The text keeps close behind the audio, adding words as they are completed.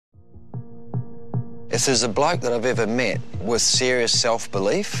If there's a bloke that I've ever met with serious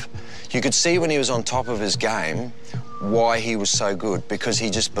self-belief, you could see when he was on top of his game why he was so good, because he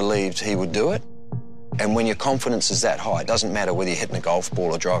just believed he would do it. And when your confidence is that high, it doesn't matter whether you're hitting a golf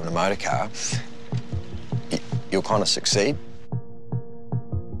ball or driving a motor car, you'll kind of succeed.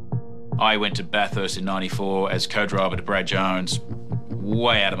 I went to Bathurst in '94 as co-driver to Brad Jones,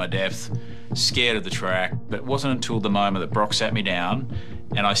 way out of my depth, scared of the track, but it wasn't until the moment that Brock sat me down,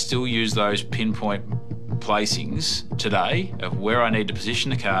 and I still use those pinpoint placings today of where I need to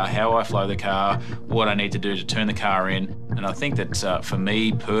position the car, how I flow the car, what I need to do to turn the car in, and I think that for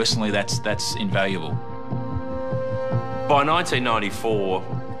me personally that's invaluable. By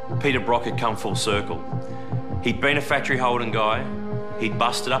 1994, Peter Brock had come full circle. He'd been a factory Holden guy, he'd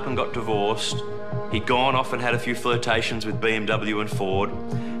busted up and got divorced, he'd gone off and had a few flirtations with BMW and Ford.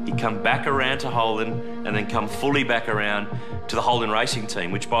 He'd come back around to Holden and then come fully back around to the Holden racing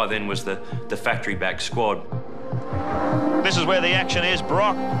team, which by then was the factory-backed squad. This is where the action is.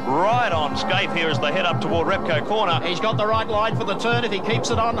 Brock right on Scape here as they head up toward Repco corner. He's got the right line for the turn if he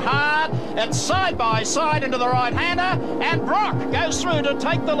keeps it on hard. It's side by side into the right-hander, and Brock goes through to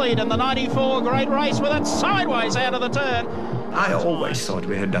take the lead in the '94 Great Race with it sideways out of the turn. I always thought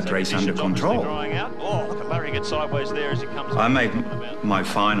we had that race under control. Oh, look at Murray get sideways there as he comes. I make my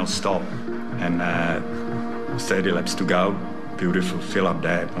final stop and 30 laps to go. Beautiful fill up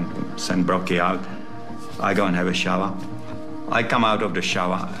there, send Brocky out. I go and have a shower. I come out of the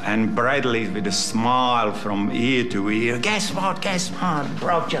shower and Bradley with a smile from ear to ear. Guess what,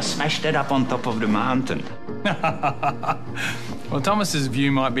 Brock just smashed it up on top of the mountain. Well, Thomas's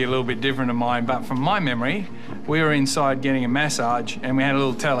view might be a little bit different to mine, but from my memory, we were inside getting a massage and we had a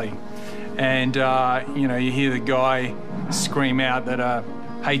little telly. And, you know, you hear the guy scream out that a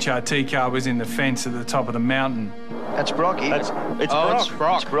HRT car was in the fence at the top of the mountain. That's Brocky. It's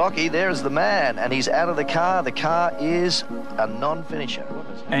Brock. It's Brocky. There's the man, and he's out of the car. The car is a non-finisher.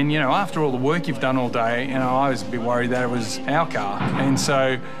 And, you know, after all the work you've done all day, you know, I was a bit worried that it was our car. And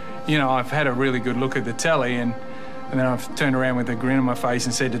so, you know, I've had a really good look at the telly and then I've turned around with a grin on my face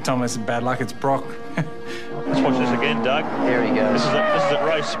and said to Thomas, bad luck, it's Brock. Let's watch this again, Doug. Here he goes. This is at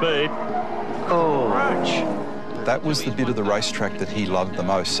race speed. Oh. That was the bit of the racetrack that he loved the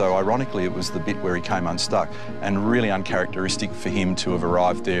most. So ironically, it was the bit where he came unstuck, and really uncharacteristic for him to have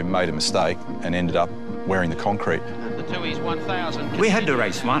arrived there, made a mistake, and ended up wearing the concrete. The Tui's 1000. We had the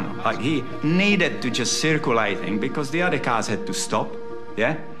race won. Like, he needed to just circulating because the other cars had to stop,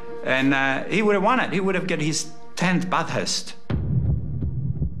 yeah? And he would have won it. He would have got his 10th Bathurst.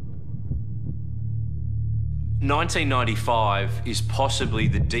 1995 is possibly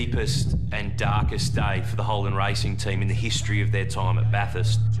the deepest and darkest day for the Holden racing team in the history of their time at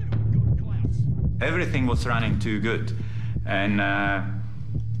Bathurst. Everything was running too good, and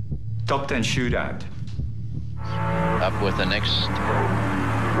top 10 shootout. Up with the next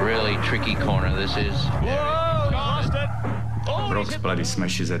really tricky corner, this is. Brock's bloody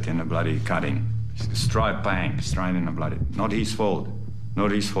smashes it in a bloody cutting. Straight bang, straight in a bloody. Not his fault. Not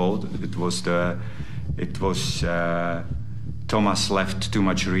his fault. It was Thomas left too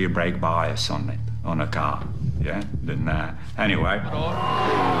much rear brake bias on it, on a car. Yeah. Then anyway.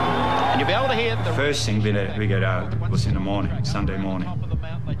 And you'll be able to hear the first thing we get out was in the morning, Sunday morning,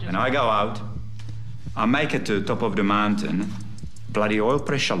 and I go out. I make it to the top of the mountain. Bloody oil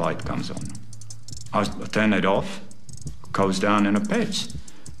pressure light comes on. I turn it off. Goes down in a pitch.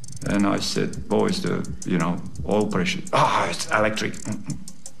 And I said, boys, oil pressure. It's electric.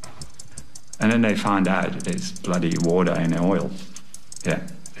 And then they find out there's bloody water in the oil. Yeah,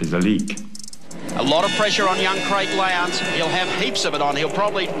 there's a leak. A lot of pressure on young Craig Lowndes. He'll have heaps of it on. He'll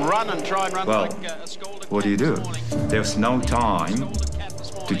probably try and run like a Scalded. What do? There's no time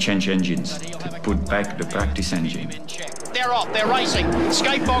to change engines, to put back the practice engine. They're off, they're racing.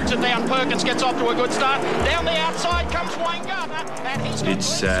 Skate bogs it down, Perkins gets off to a good start. Down the outside comes Wayne Gardner, and he's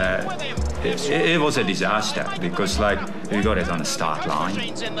got it was a disaster, because, like, we got it on the start line.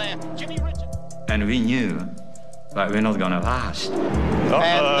 And we knew, like, we're not going to last.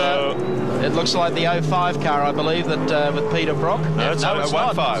 And it looks like the 05 car, I believe, that with Peter Brock. No, it's not. It's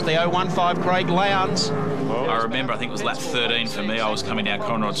the 015 Craig Lowndes. I remember, I think it was lap 13 for me. I was coming down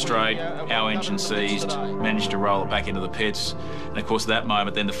Conrod Straight, our engine seized, managed to roll it back into the pits. And of course, at that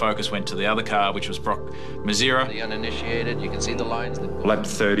moment, then the focus went to the other car, which was Brock Mazira. The uninitiated, you can see the lines. Lap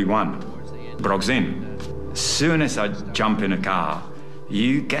 31, Brock's in. As soon as I jump in a car,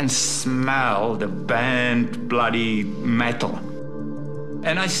 you can smell the burnt bloody metal.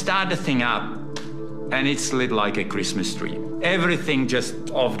 And I start the thing up and it's lit like a Christmas tree. Everything just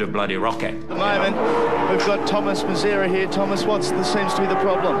off the bloody rocket. At the moment, we've got Thomas Mazera here. Thomas, what seems to be the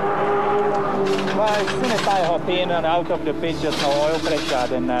problem? Well, as soon as I hop in and out of the pit, just no oil pressure,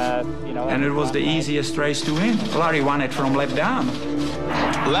 then, you know... And it was the easiest race to win. Larry won it from left down.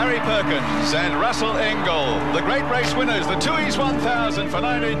 Larry Perkins and Russell Engel, the great race winners, the 2 East 1000 for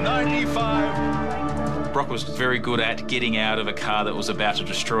 1995. Brock was very good at getting out of a car that was about to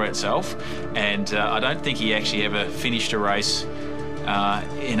destroy itself, and I don't think he actually ever finished a race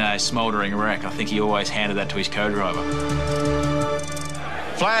in a smouldering wreck. I think he always handed that to his co-driver.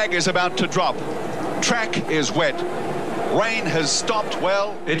 Flag is about to drop. Track is wet. Rain has stopped.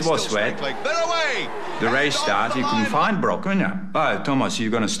 Well, it was wet. They're away. The race starts. You couldn't find Brock, couldn't you? Oh, Thomas,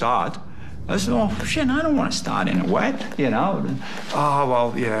 you're going to start. I said, oh, shit, I don't want to start in a wet, you know. Oh,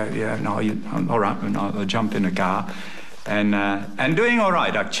 well, yeah, no, all right. And I jumped in the car and doing all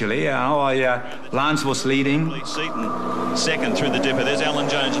right, actually. Lance was leading. Seaton second through the dipper. There's Alan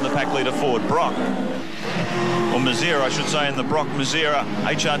Jones in the pack leader forward. Brock, or Mazera, I should say, in the Brock Mazera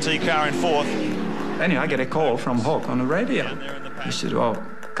HRT car in fourth. Anyway, I get a call from Hawk on the radio. He said, well,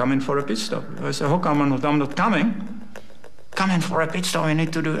 come in for a pit stop. I said, Hawk, I'm not coming. Come in for a pit stop, you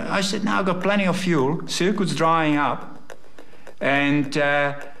need to do it. I said, now I've got plenty of fuel. Circuit's drying up. And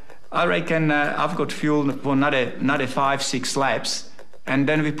I reckon I've got fuel for another 5-6 laps. And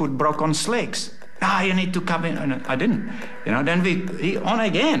then we put Brock on slicks. You need to come in. And I didn't. You know, then he on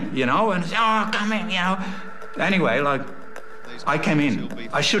again, you know, and come in, you know. Anyway, like, I came in.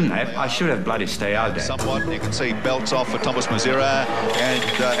 I shouldn't have. I should have bloody stayed out there. Somewhat, you can see belts off for Thomas Mazera, and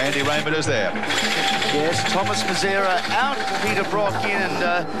Andy Raymond is there. Yes, Thomas Mazera out, Peter Brock in,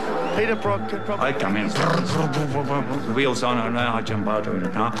 and Peter Brock could probably... I come in, wheels on, and I jump out of the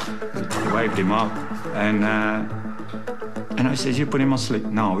car, waved him up, and I said, you put him on slick?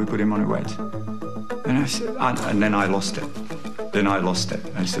 No, we put him on a wet. And I said, and then I lost it.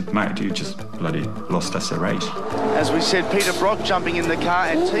 I said, mate, you just bloody lost us a race. As we said, Peter Brock jumping in the car,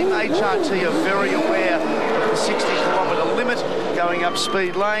 and Team HRT are very aware of the 60-kilometre limit going up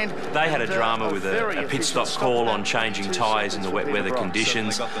speed lane. They had a drama with a pit stop call on changing tyres in the wet weather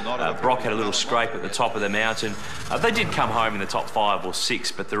conditions. Brock had a little scrape at the top of the mountain. They did come home in the top 5 or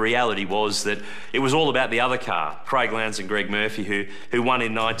 6, but the reality was that it was all about the other car, Craig Lowndes and Greg Murphy, who won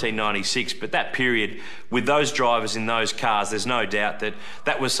in 1996. But that period, with those drivers in those cars, there's no doubt that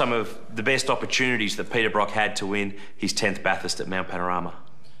that was some of the best opportunities that Peter Brock had to win his 10th Bathurst at Mount Panorama.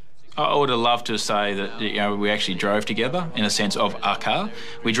 I would have loved to say that, you know, we actually drove together in a sense of a car.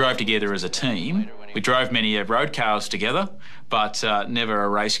 We drove together as a team. We drove many road cars together, but never a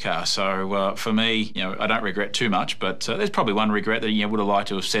race car. So for me, you know, I don't regret too much, but there's probably one regret that you would have liked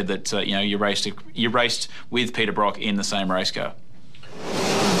to have said that you know, you raced with Peter Brock in the same race car.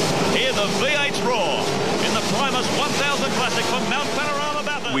 Hear the V8's roar in the Primus 1000 Classic from Mount Panorama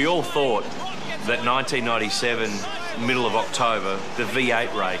Bathurst. We all thought that 1997, middle of October, the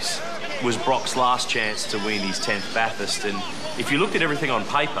V8 race was Brock's last chance to win his 10th Bathurst, and if you looked at everything on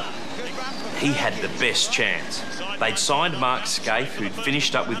paper, he had the best chance. They'd signed Mark Scaife, who'd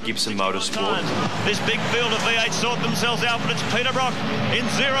finished up with Gibson Motorsport. This big field of V8 sort themselves out, but it's Peter Brock in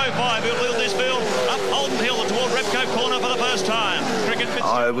 0-5 who'll wheel this field up Holden Hill toward Repco Corner for the first time.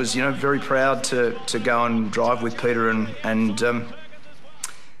 I was, you know, very proud to go and drive with Peter, and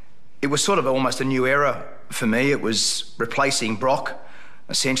it was sort of almost a new era for me. It was replacing Brock,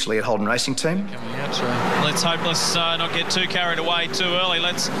 essentially, at Holden Racing Team. Let's hope let's not get too carried away too early.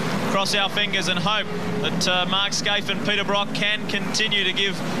 Let's cross our fingers and hope that Mark Scaife and Peter Brock can continue to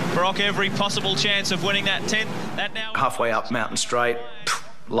give Brock every possible chance of winning that 10th. That now halfway up Mountain Straight,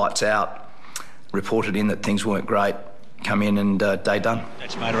 lights out, reported in that things weren't great, come in and day done.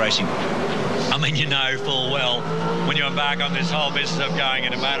 That's motor racing. I mean, you know full well when you embark on this whole business of going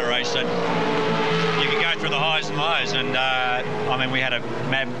in a motor race that you can go through the highs and lows, and I mean, we had a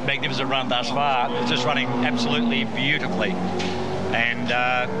magnificent run thus far. It's just running absolutely beautifully, and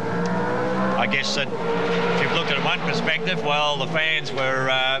I guess that if you've looked at it one perspective, well, the fans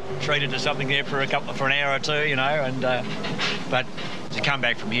were treated to something there for an hour or two, you know, and but to come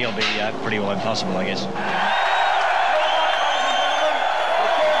back from here will be pretty well impossible, I guess.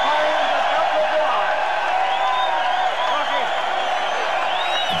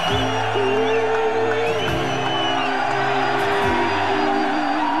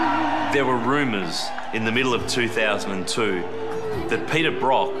 There were rumours in the middle of 2002 that Peter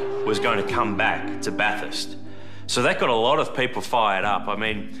Brock was going to come back to Bathurst. So that got a lot of people fired up. I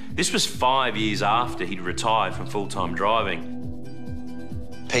mean, this was 5 years after he'd retired from full-time driving.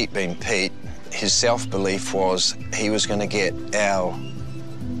 Pete being Pete, his self-belief was he was going to get our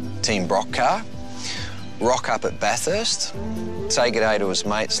Team Brock car, rock up at Bathurst, say good day to his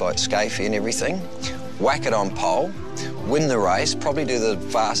mates like Scafie and everything, whack it on pole, win the race, probably do the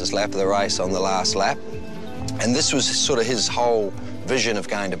fastest lap of the race on the last lap. And this was sort of his whole vision of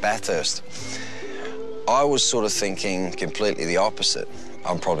going to Bathurst. I was sort of thinking completely the opposite.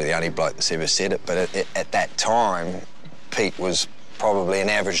 I'm probably the only bloke that's ever said it, but at that time, Pete was probably an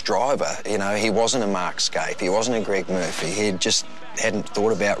average driver. You know, he wasn't a Mark Scaife, he wasn't a Greg Murphy. He just hadn't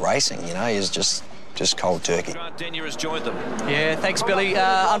thought about racing, you know, he was just cold turkey. Denyer has joined them. Yeah, thanks, Billy.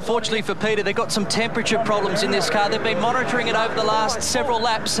 Unfortunately for Peter, they've got some temperature problems in this car. They've been monitoring it over the last several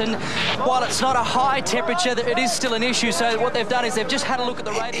laps, and while it's not a high temperature, it is still an issue. So what they've done is they've just had a look at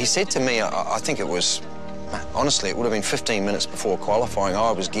the radio. He said to me, I think it was, honestly, it would have been 15 minutes before qualifying.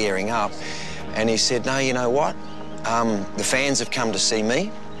 I was gearing up, and he said, no, you know what? The fans have come to see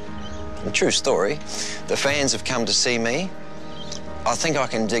me. A true story. The fans have come to see me. I think I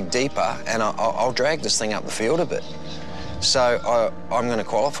can dig deeper and I'll drag this thing up the field a bit. So I'm going to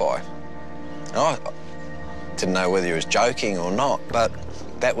qualify. I didn't know whether he was joking or not, but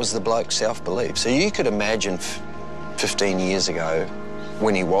that was the bloke's self-belief. So you could imagine 15 years ago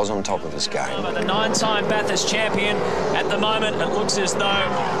when he was on top of his game. The 9-time Bathurst champion, at the moment it looks as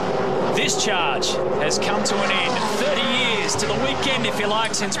though this charge has come to an end. 30 years to the weekend, if you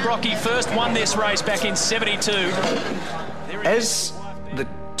like, since Brocky first won this race back in '72. As the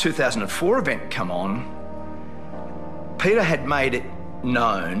 2004 event come on, Peter had made it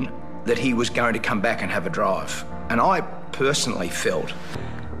known that he was going to come back and have a drive. And I personally felt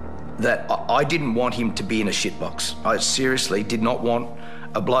that I didn't want him to be in a shitbox. I seriously did not want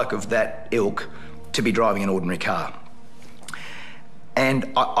a bloke of that ilk to be driving an ordinary car.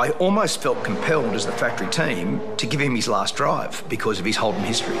 And I almost felt compelled as the factory team to give him his last drive because of his Holden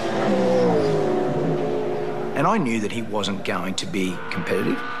history. And I knew that he wasn't going to be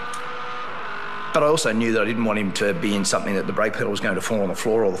competitive. But I also knew that I didn't want him to be in something that the brake pedal was going to fall on the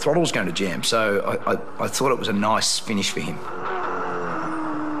floor or the throttle was going to jam. So I thought it was a nice finish for him.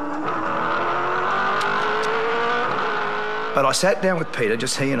 But I sat down with Peter,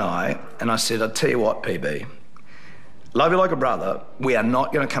 just he and I said, I'll tell you what, PB, love you like a brother, we are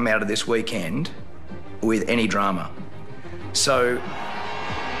not going to come out of this weekend with any drama. So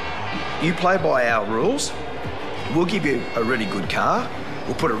you play by our rules. We'll give you a really good car.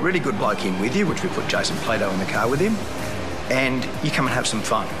 We'll put a really good bloke in with you, which we put Jason Plato in the car with him, and you come and have some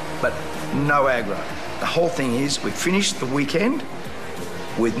fun, but no aggro. The whole thing is we finished the weekend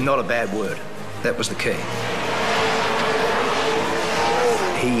with not a bad word. That was the key.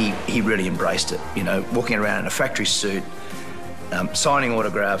 He really embraced it, you know, walking around in a factory suit, signing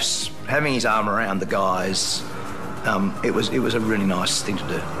autographs, having his arm around the guys. It was a really nice thing to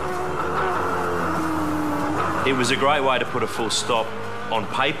do. It was a great way to put a full stop on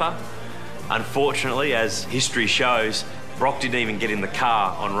paper. Unfortunately, as history shows, Brock didn't even get in the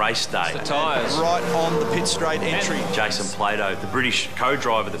car on race day. The tyres. Right on the pit straight entry. Jason Plato, the British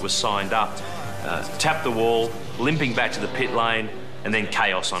co-driver that was signed up, tapped the wall, limping back to the pit lane, and then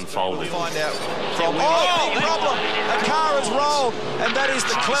chaos unfolded. Find out from... Oh, big problem! A car has rolled, and that is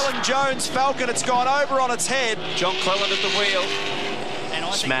the Clellan-Jones Falcon. It's gone over on its head. John Clellan at the wheel.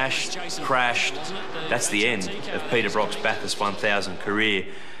 Smashed, crashed. That's the end of Peter Brock's Bathurst 1000 career.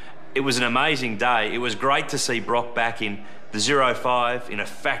 It was an amazing day. It was great to see Brock back in the 05 in a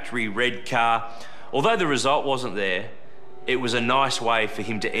factory red car. Although the result wasn't there, it was a nice way for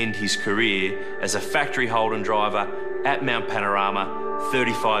him to end his career as a factory Holden driver at Mount Panorama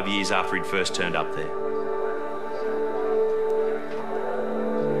 35 years after he'd first turned up there.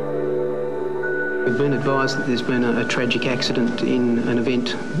 We've been advised that there's been a tragic accident in an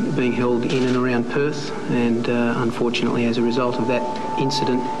event being held in and around Perth, and unfortunately as a result of that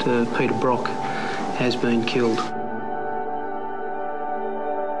incident, Peter Brock has been killed.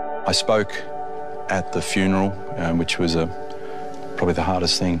 I spoke at the funeral, which was probably the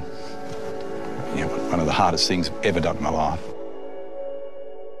hardest thing, one of the hardest things I've ever done in my life.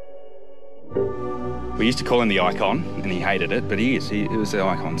 We used to call him the icon, and he hated it, but he was the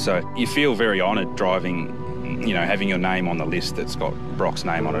icon. So you feel very honoured driving, having your name on the list that's got Brock's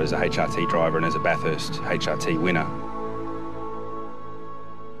name on it as a HRT driver and as a Bathurst HRT winner.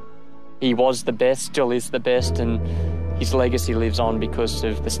 He was the best, still is the best, and his legacy lives on because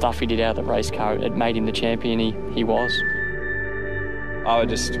of the stuff he did out of the race car. It made him the champion he was. I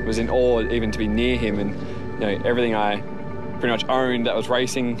just was in awe even to be near him, and everything I pretty much owned that was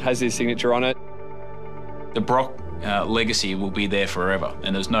racing has his signature on it. The Brock legacy will be there forever,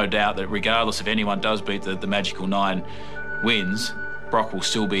 and there's no doubt that regardless if anyone does beat the magical 9 wins, Brock will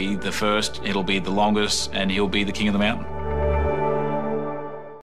still be the first, it'll be the longest, and he'll be the king of the mountain.